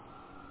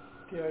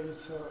there is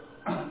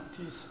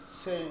this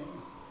saying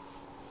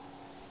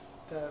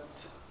that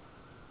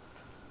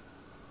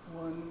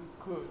one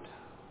good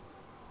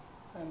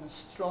and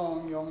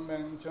strong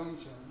Yongmaeng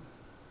Jeongjin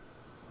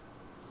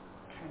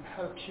can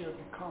help you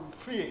become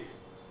free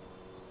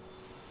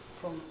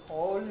from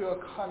all your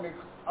karmic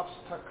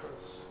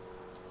obstacles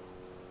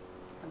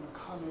and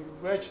karmic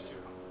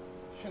residue,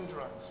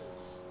 hindrances,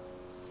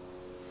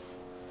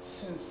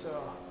 since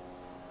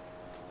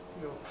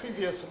your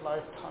previous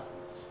lifetimes.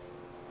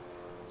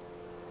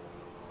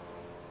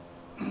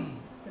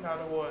 In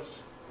other words,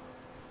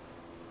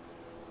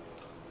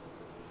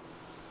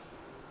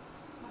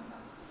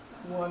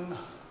 one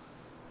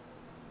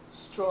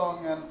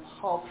strong and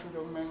powerful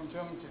Yongmaeng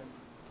Jeongjin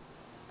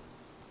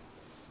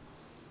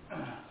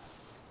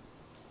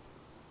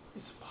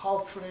is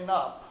powerful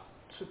enough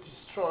to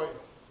destroy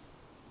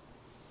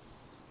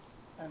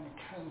and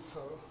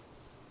cancel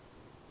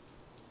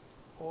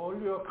all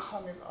your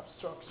karmic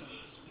obstructions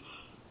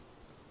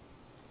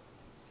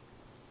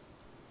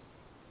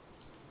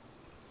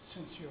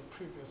since your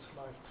previous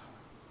lifetime.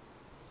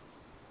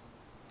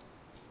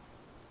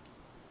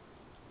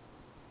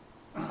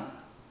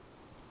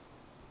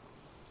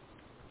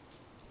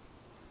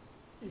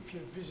 If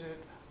you visit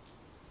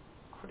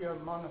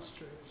Korean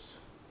monasteries,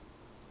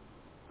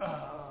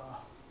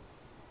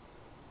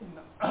 in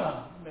a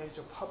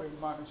major public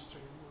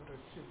monastery, you would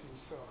see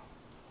this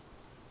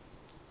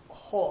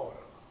hall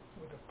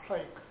with a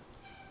plaque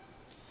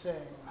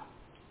saying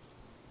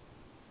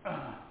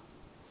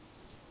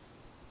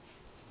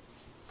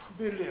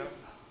pavilion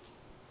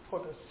for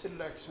the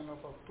selection of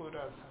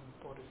Buddhas and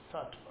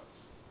Bodhisattvas.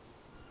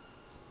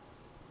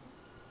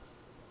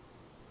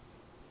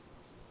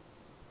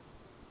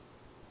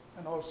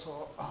 And also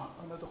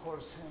another hall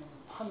saying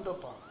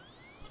Pandava.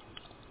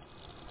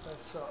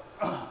 That's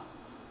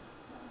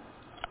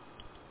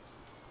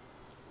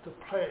the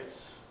place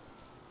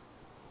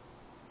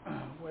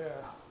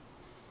where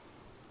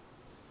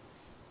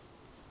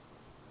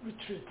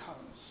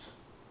retreatants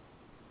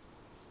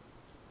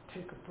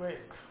take a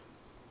break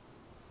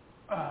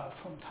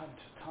from time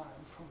to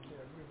time from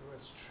their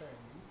rigorous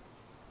training,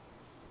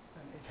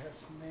 and it has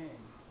a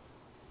name.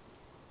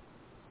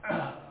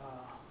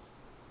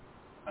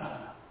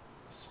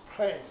 This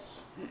place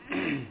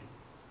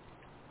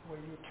where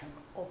you can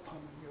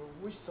open your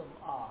wisdom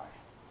eye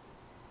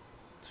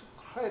to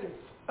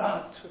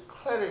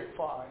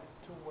clarify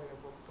the way of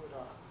a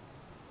Buddha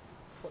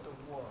for the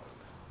world.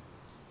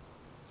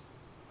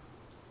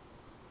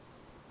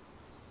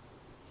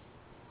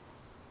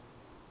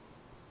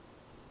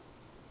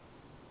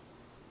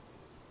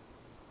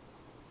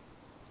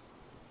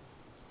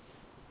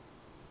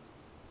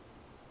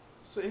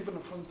 So even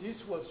from these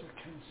words you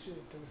can see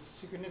the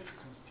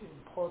significance, the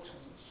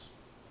importance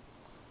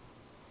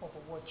of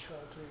what you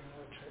are doing,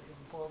 what you are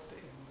involved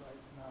in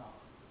right now.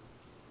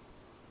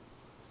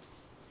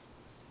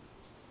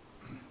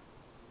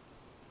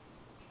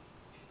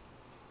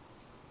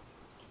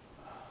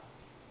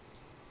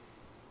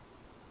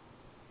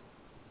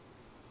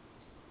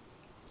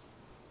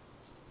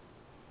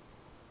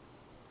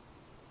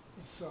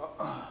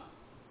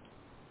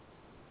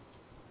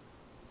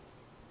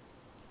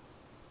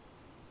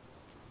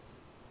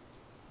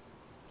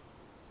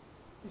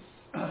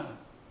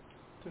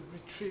 The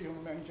retreat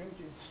Yongmaeng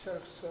Jeongjin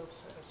itself serves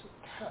as a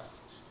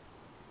test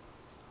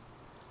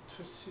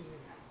to see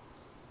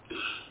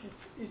if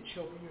each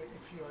of you,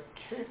 if you are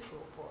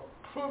capable of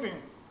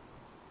proving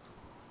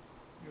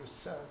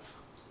yourself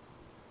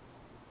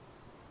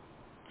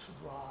to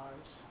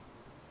rise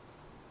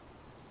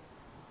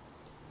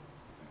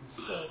and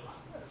serve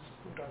as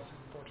Buddhas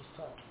and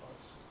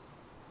Bodhisattvas.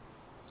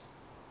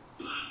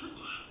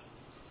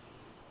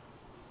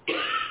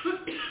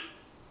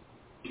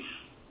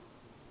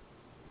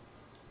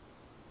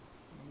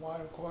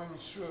 While going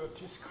through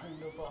this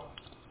kind of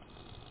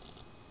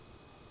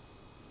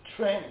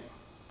training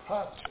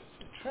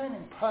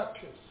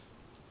practice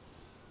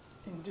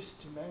in this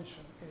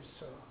dimension is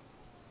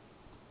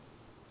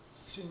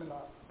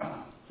similar,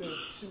 very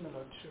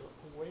similar to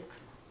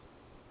awakening.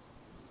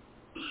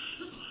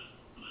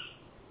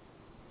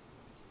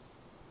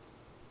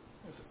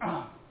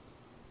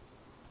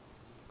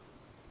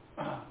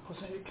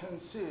 Because you can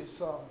see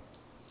some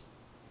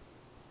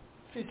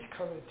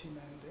physically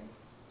demanding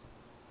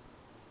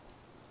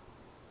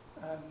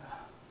and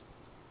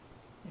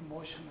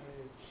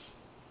emotionally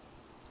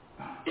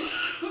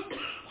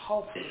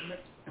powerful,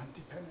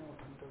 depending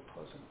upon the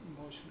person,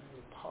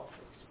 emotionally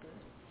powerful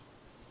experience.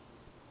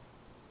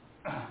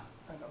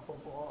 And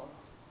above all,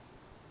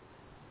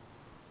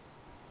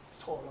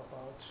 it's all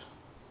about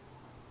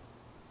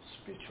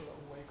spiritual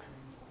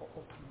awakening or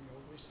opening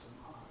your wisdom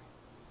eye.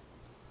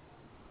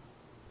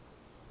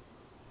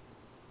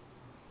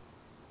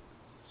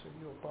 So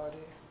your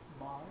body,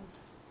 mind,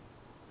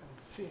 and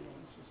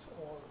feelings is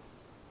all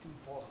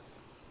involved.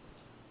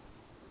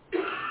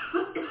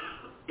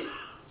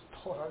 It's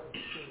total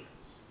experience.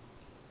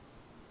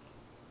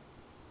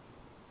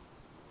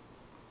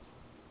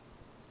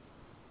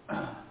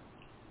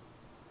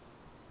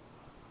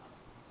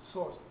 So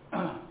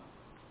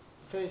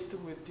faced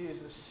with this,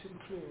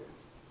 simply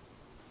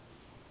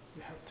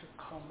you have to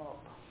come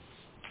up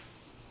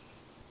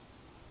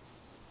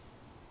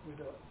with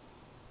an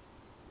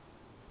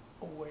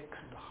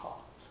awakened heart.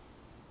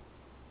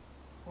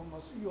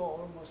 You are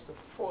almost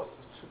forced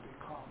to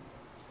become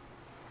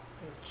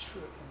a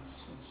true and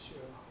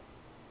sincere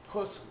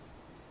person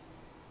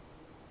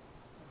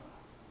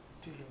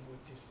dealing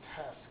with this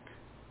task.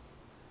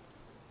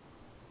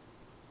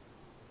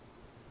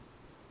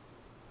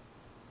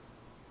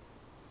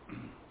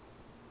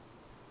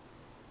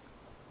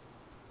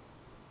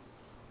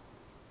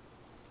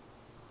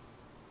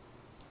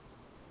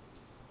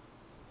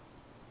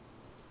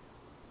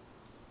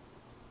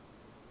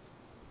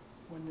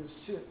 When you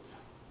sit,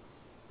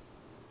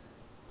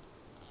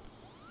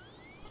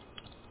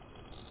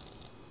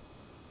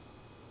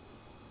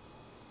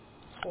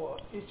 for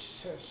each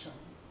session,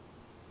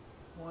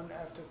 one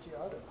after the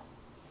other,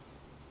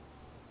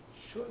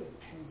 surely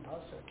pain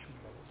does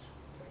accumulate.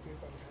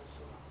 Everybody has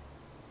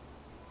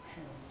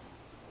pain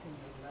in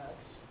your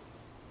legs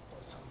or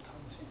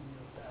sometimes in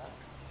your back.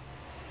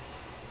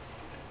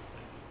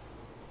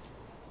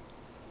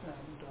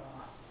 And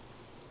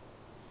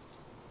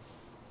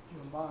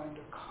your mind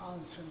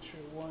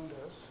constantly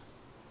wanders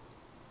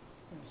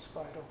in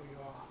spite of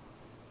your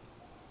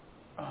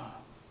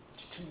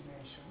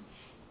determination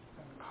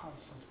and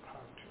constant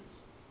practice.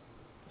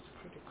 It's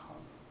pretty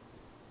common.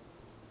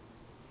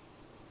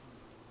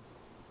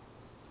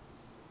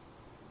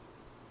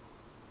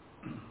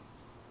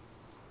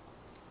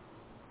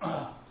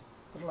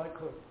 But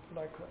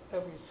like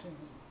everything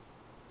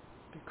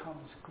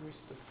becomes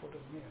grist for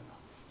the mill.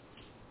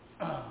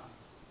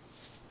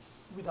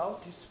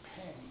 Without this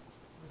pain,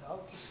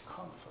 without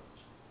discomfort,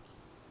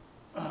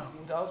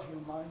 without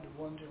your mind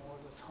wandering all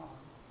the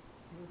time,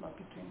 you will not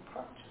be doing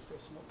practice.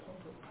 There's no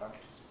point of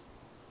practice.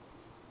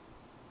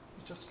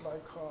 It's just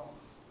like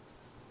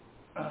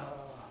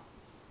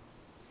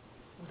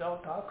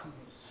without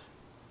darkness,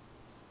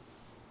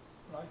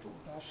 light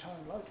would not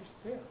shine. Light is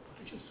there,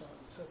 but it's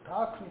the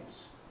darkness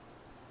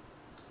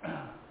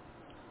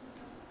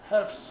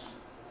helps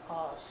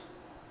us,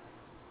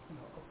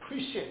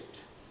 appreciate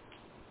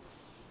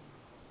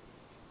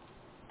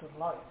the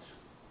light,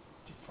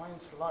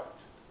 defines light,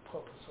 the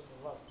purpose of the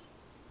light.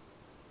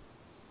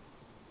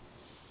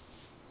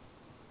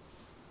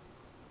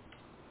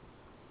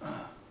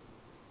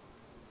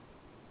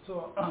 So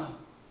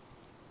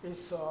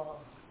it's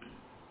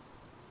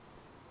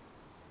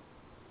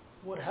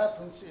what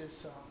happens is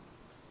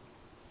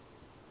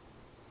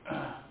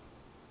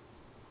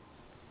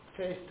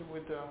faced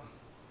with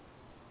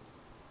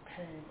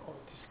pain or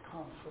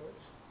discomfort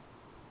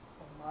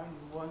or mind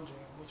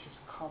wandering, which is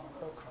common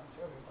occurrence.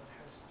 Everybody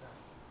has that.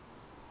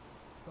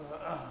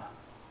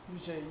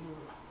 Usually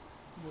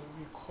your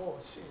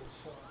recourse is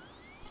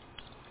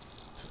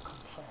to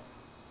complain.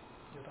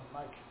 You don't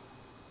like it.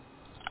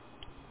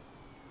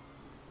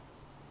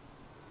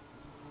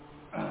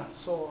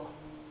 So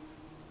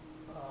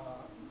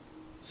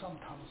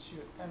sometimes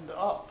you end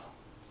up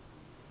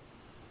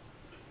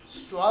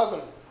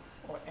struggling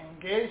or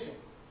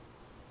engaging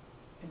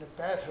in a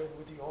battle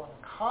with your own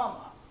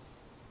karma.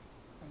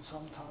 And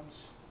sometimes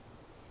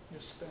you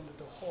spend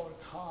the whole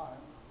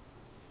time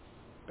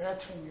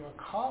battling your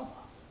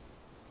karma.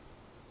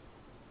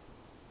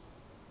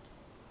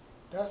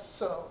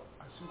 That's, I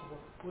think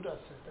what Buddha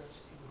said, that's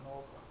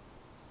ignoble.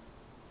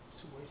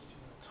 It's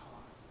wasting your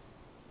time.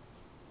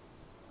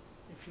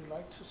 If you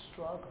like to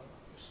struggle,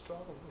 you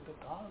struggle with the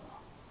Dharma,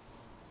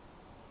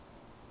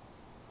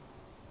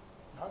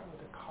 not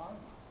with the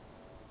karma.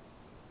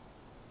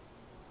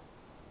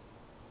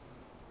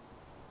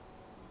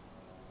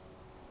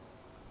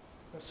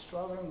 But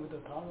struggling with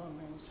the Dharma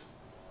means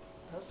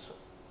that's a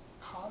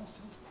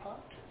constant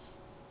practice.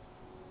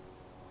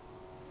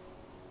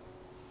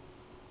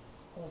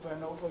 Over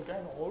and over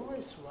again,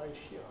 always right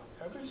here.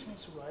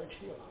 Everything's right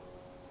here,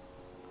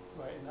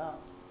 right now.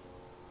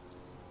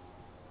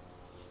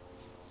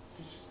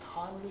 This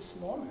timeless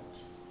moment.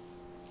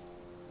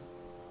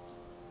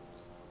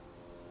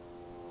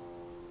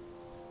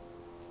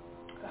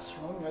 As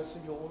long as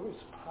you always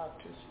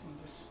practice in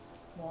this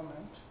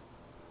moment,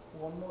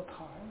 one more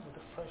time with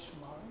a fresh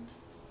mind,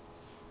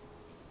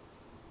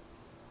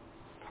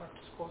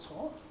 practice goes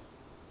on.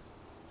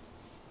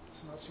 So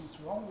nothing's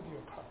wrong with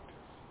your practice.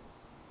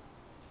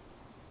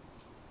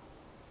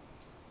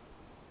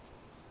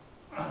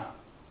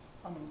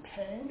 I mean,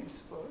 pain is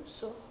good,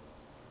 so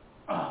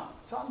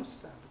it's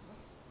understandable.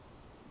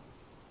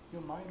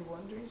 Your mind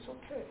wandering is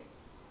okay.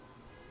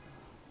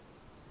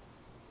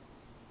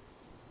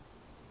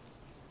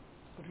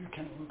 But you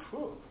can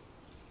improve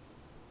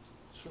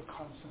through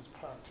constant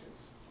practice.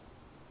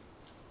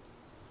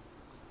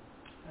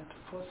 At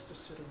first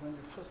sit, when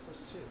you first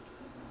sit,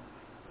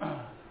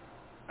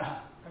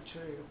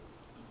 actually,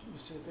 you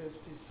see there's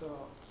this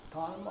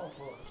time of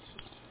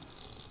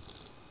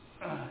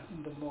in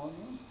the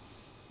morning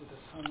with the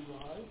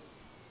sunrise,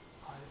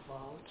 I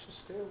vow to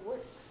stay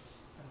awake.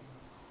 And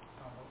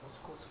Dharma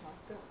goes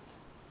like that.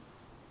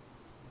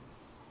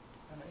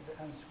 And it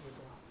ends with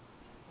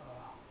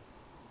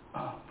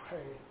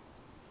pray,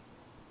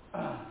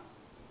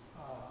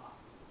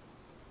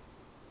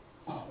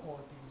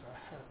 all things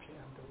are happy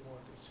and the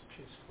world is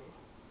peaceful.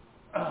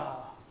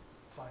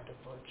 Find the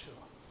virtue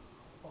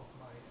of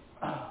my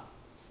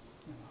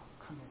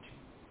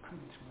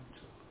commitment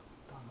to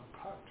Dharma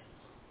practice,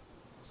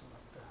 something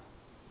like that.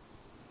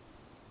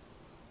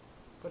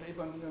 But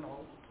even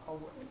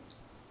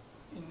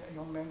in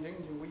Yongmaeng,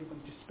 we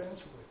even dispense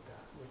with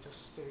that. We just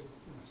stay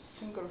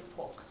single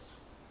focus.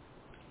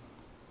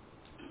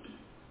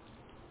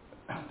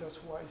 That's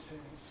why I say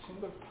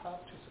single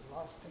practice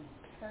lasting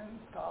 10,000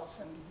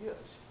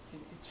 years in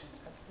each and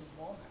every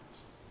moment.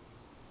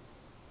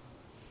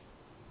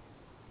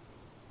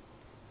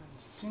 And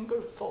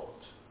single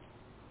thought.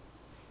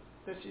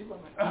 That's even,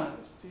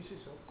 this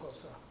is of course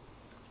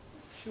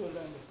Pure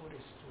Land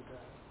Buddhist to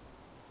their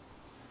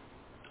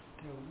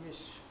wish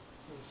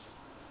is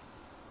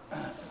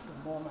at the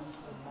moment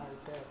of my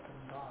death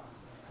and gone,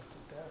 at the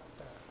death,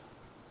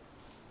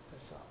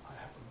 I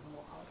have no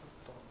other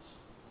thoughts,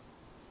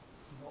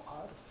 no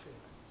other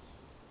feelings.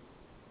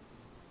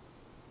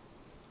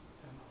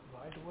 And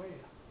right away,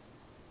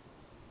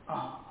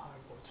 I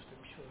go to the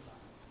Pure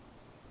Land.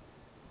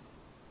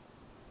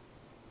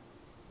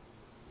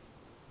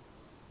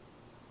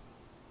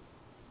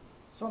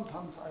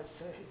 Sometimes I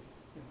say,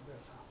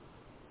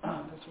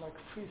 that's like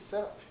free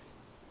therapy.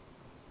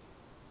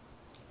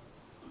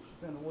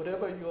 And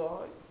whatever you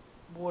are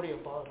worried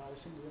about, I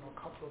think a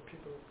couple of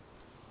people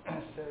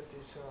said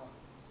this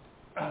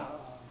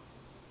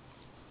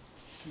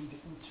in the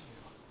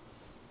interview.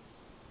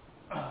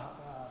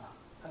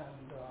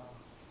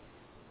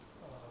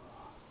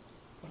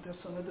 But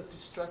there's another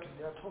distraction.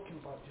 They are talking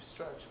about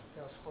distraction.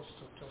 They are supposed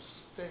to just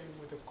stay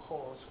with the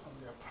cause on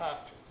their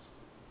practice.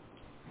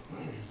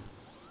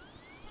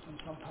 And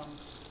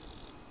sometimes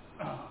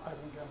I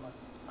don't have much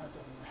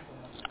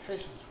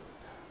patience with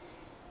that.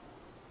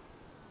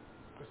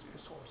 Because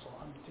it's also,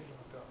 I'm dealing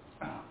with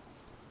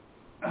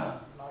a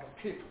lot of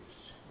people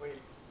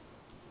waiting.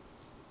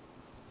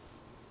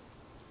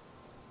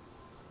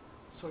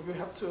 So you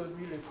have to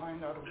really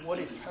find out what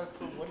is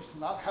helpful, what is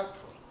not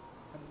helpful,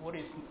 and what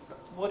is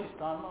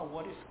Dharma,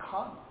 what is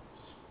karma.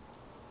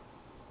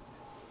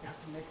 You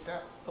have to make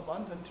that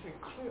abundantly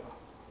clear.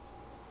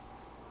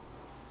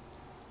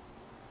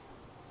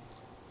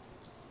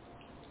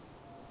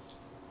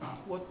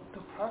 What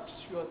the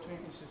practice you are doing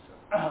is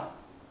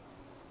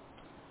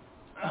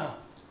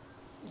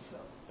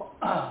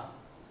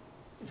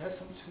it has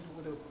something to do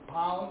with a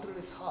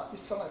boundless heart.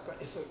 It's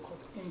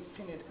called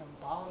infinite and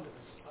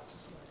boundless heart,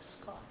 just like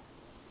sky.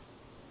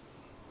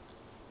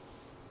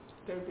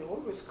 There will be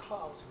always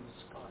clouds in the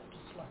sky,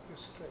 just like your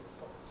straight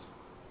thoughts.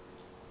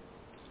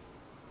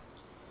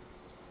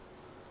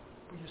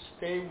 But you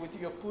stay with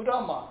your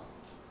Buddha mind.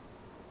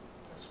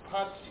 This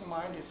practicing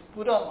mind is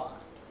Buddha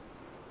mind.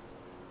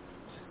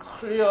 It's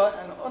clear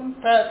and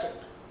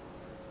unfettered.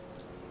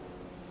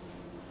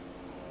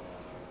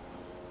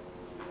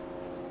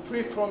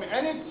 Free from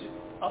any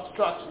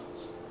obstructions.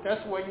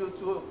 That's why you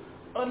do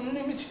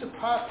unlimited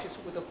practice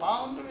with a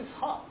boundless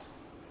heart.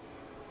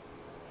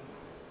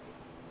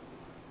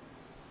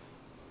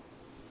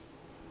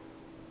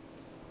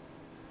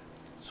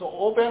 So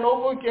over and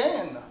over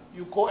again,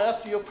 you go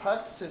after your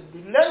practice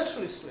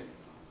relentlessly.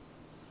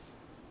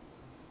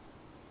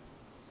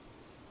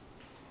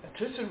 And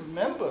just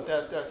remember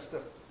that that's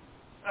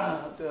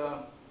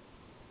the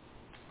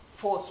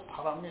fourth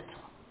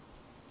parameter.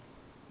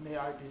 May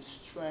I be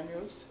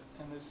strenuous,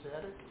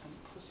 energetic, and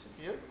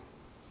persevering.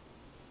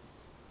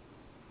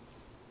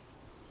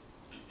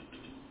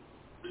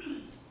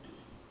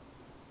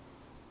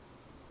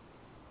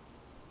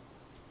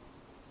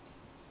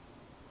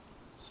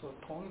 So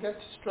don't get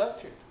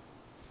distracted.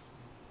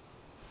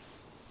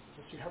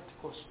 Because you have to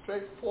go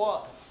straight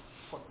forward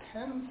for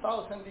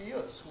 10,000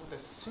 years with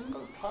a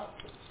single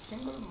practice,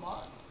 single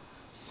mind,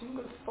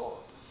 single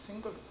thought,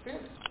 single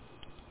feeling.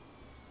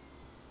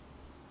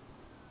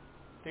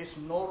 There's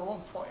no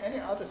room for any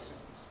other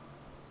things.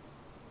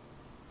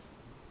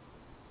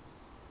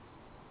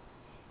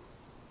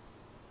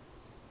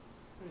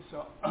 There's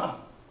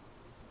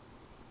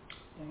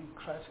in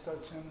classical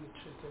Zen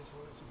literature,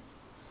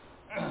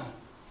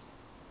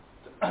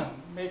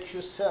 make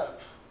yourself,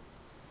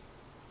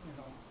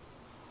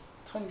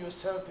 turn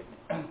yourself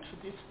into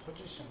this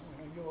position.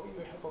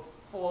 You have a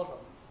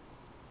fallen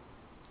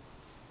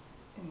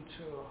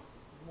into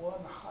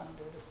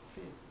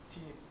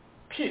 150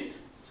 pit.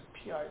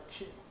 P-I-T.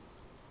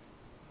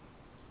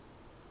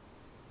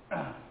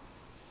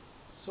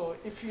 So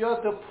if you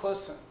are the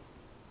person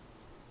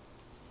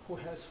who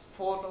has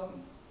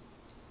fallen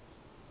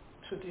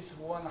to this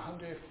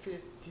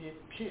 150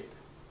 pit,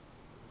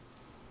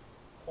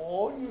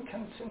 all you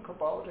can think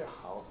about is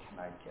how can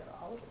I get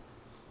out of it?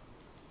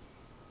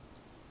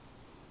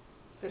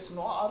 There's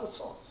no other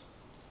source.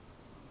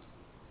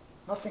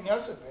 Nothing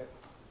else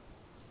available.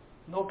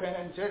 No Ben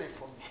and Jerry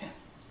for me.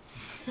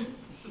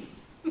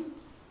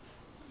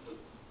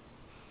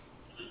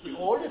 The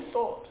only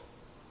thought,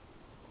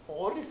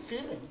 only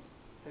feeling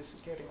is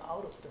getting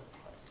out of that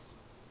place.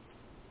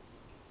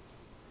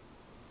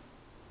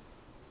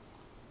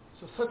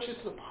 So such is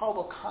the power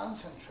of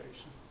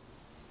concentration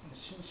in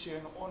sincere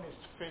and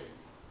honest feeling.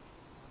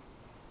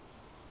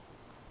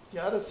 The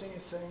other thing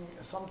is saying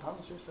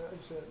sometimes it's a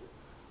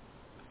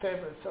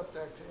favorite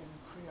subject in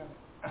Korean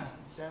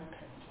Zen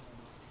painting.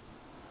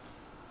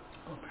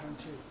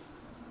 Apparently,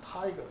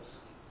 tigers,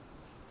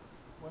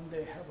 when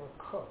they have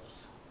cubs,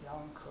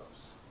 young cubs,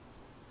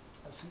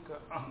 I think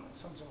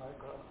something like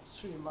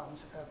 3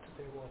 months after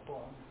they were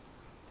born,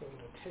 they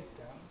will take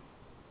them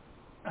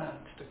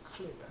to the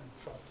cliff and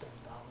drop them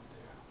down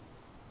there.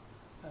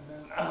 And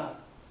then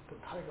the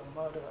tiger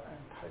mother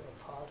and tiger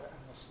father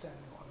are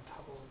standing on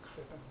top of the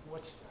cliff and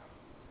watch them.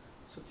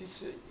 So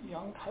these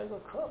young tiger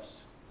cubs,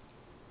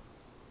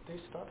 they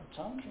start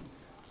jumping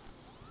there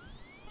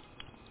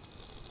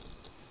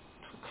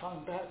to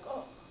climb back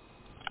up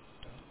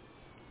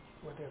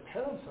where their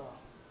parents are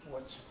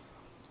watching.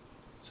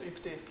 So if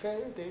they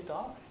fail, they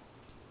die.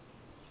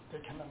 They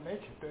cannot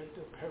make it.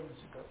 The parents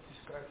got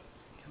this guy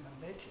cannot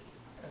make it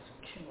as a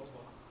king of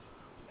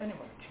an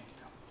animal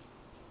kingdom.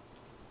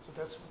 So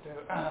that's what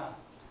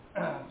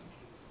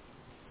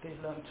they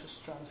learn to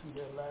strengthen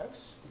their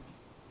legs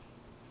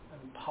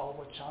and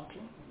power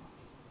jumping.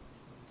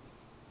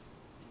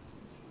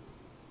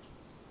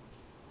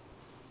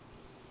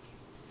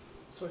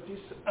 So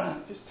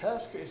this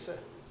task is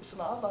it's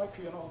not like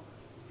if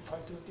I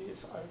do this,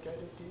 I get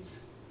it this.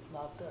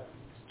 Not that.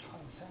 It's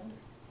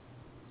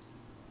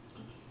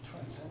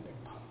transcending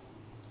power.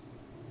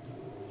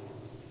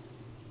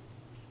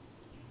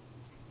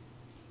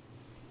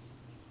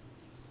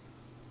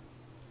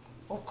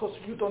 Of course,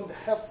 you don't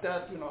have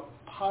that,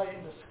 pie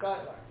in the sky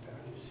like that.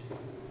 You see.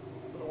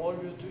 But all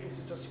you do is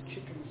just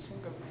keeping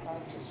single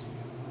practice,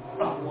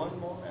 one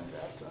moment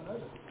after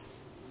another.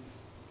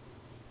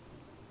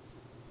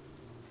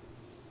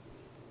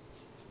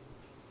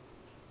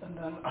 And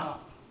then,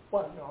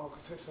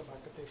 it's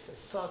like they say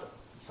sudden.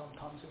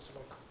 Sometimes it's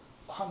like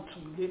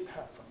quantum leap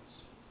happens.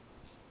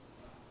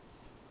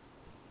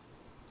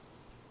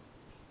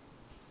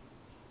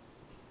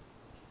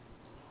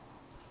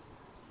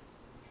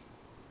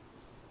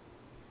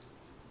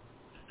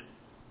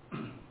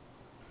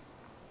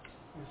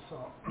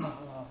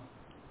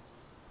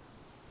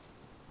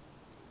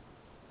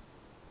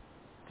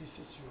 This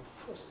is your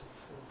first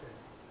full day.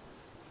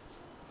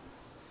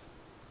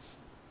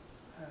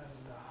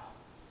 And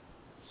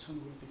soon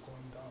we'll be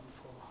going down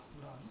for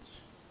lunch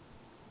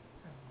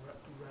and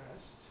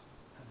rest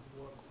and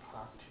work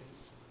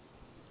practice.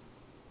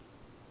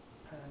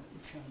 And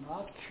if you're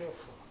not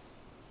careful,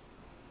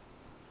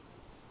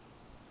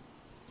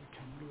 you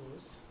can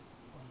lose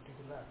or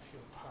neglect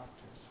your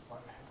practice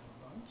while having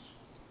lunch,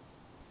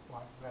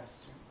 while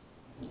resting,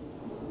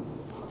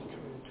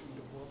 particularly during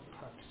the work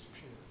practice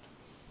period.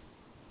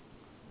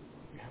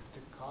 You have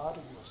to guard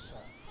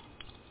yourself.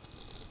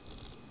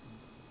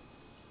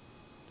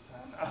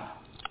 And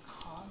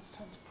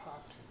constant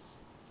practice.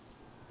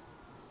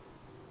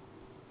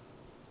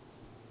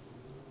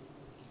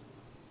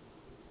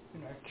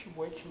 Keep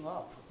waking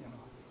up.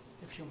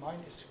 If your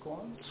mind is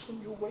gone,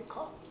 soon you wake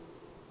up.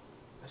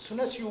 As soon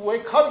as you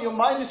wake up, your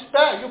mind is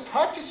back. Your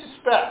practice is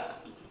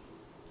back.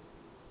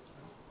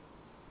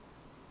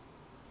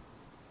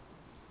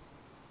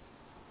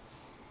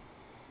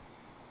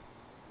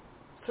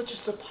 Such is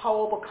the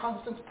power of a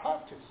constant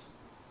practice.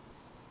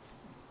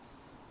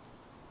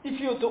 If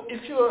you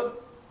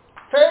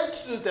fail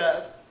to do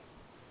that,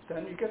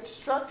 then you get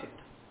distracted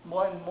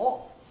more and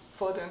more,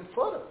 further and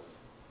further.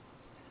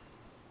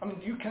 I mean,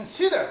 you can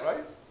see that,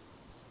 right?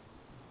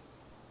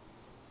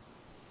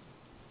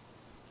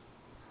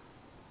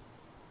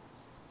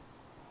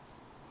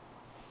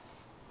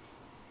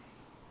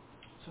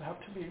 So you have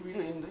to be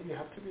really you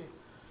have to be,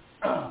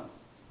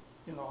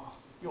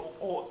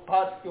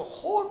 your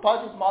whole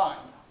body,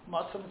 mind,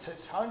 muscle,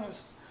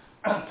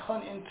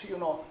 turn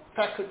into,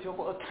 faculty of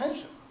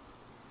attention.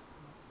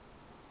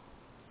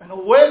 And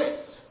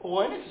awareness.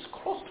 Awareness is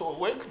close to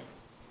awakening.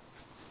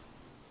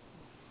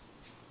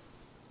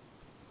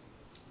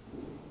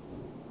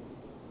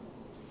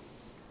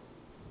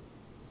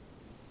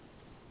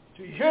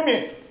 Do you hear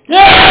me?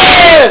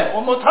 Yes!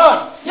 One more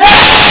time.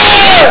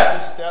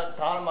 Yes! It's that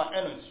Dharma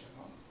energy.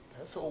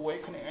 That's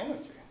awakening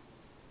energy.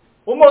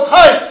 One more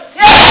time.